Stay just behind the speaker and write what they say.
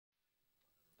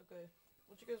Okay,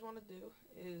 what you guys want to do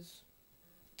is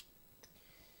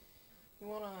you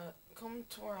want to come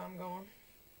to where I'm going.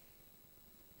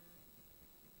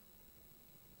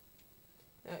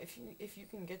 Now, if you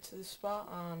can get to this spot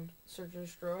on Search and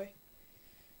Destroy,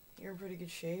 you're in pretty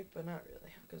good shape, but not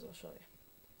really, because I'll show you.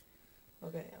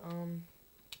 Okay,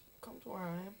 come to where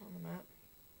I am on the map,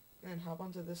 and hop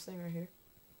onto this thing right here.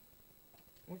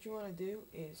 What you want to do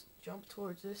is jump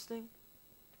towards this thing,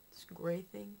 this gray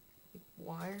thing,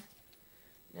 wire.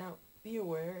 Now, be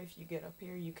aware, if you get up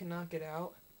here, you cannot get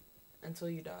out until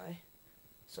you die.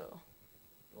 So,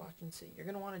 watch and see. You're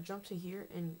going to want to jump to here,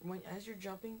 and as you're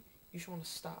jumping, you should want to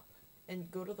stop.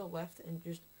 And go to the left and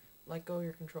just let go of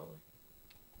your controller.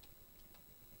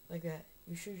 Like that.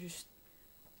 You should just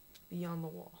be on the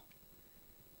wall.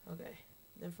 Okay.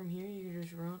 Then from here, you can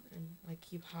just run and like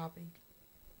keep hopping.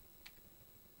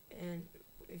 And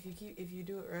if you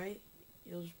do it right,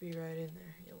 you'll just be right in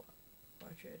there. You'll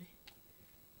watch. Ready.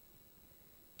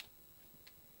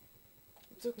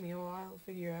 It took me a while to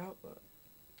figure out, but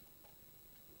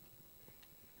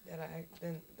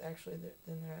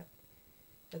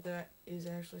there is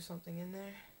actually something in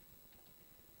there.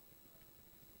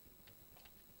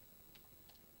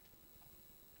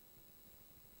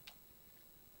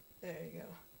 There you go.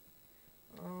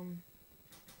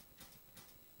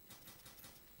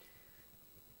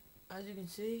 As you can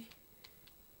see,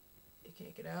 you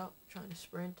can't get out. I'm trying to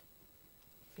sprint.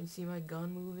 You can see my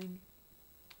gun moving.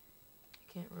 I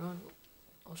can't run.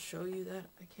 I'll show you that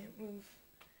I can't move.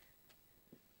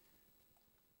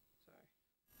 Sorry.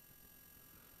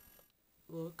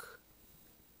 Look.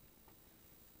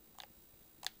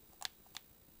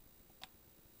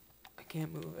 I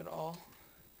can't move at all.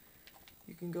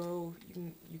 You can go,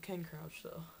 you can crouch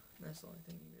though. That's the only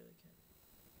thing you really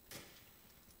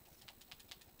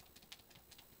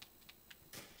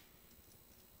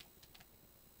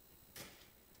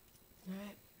can.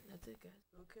 Alright, that's it guys.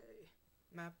 Okay,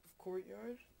 map of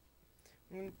Courtyard.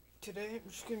 Today I'm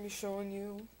just going to be showing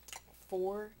you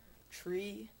 4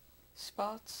 tree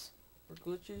spots, or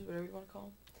glitches, whatever you want to call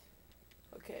them.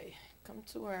 Okay, come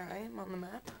to where I am on the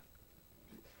map.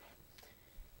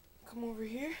 Come over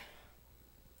here,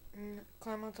 and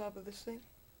climb on top of this thing.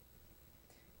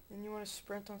 Then you want to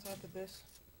sprint on top of this.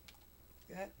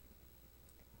 Like that.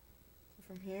 And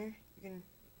from here, you can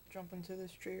jump into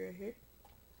this tree right here.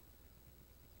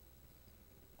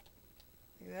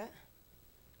 Like that.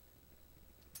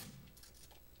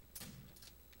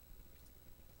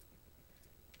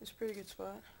 It's a pretty good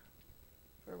spot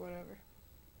for whatever.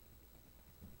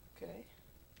 Okay.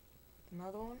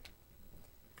 Another one.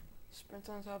 Sprint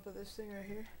on top of this thing right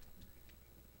here.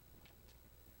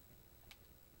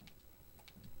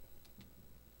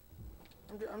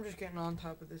 I'm just getting on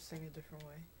top of this thing a different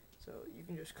way. So you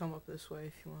can just come up this way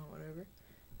if you want, whatever.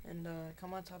 And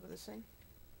come on top of this thing.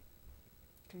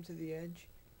 Come to the edge.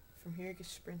 From here you can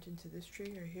sprint into this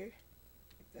tree right here.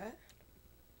 Like that.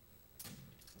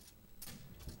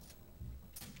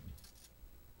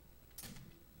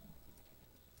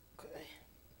 Okay.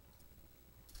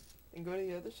 And go to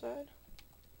the other side.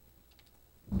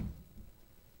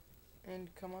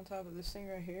 And come on top of this thing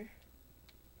right here.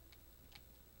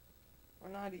 Or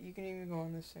not, you can even go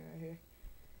on this thing right here.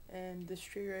 And this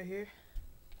tree right here.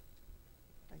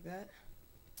 Like that.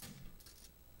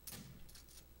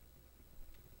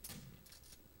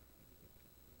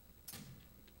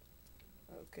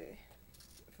 Okay.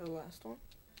 For the last one.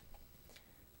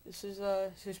 This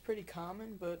is pretty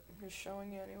common, but I'm just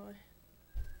showing you anyway.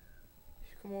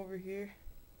 If you come over here,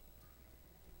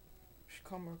 just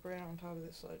come up right on top of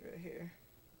this ledge right here.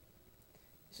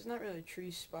 This is not really a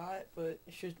tree spot, but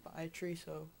it's just by a tree,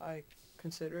 so I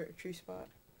consider it a tree spot.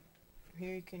 From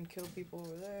here you can kill people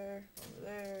over there,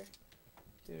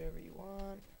 do whatever you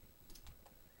want.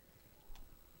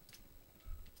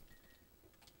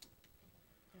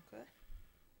 Okay,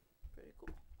 pretty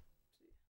cool.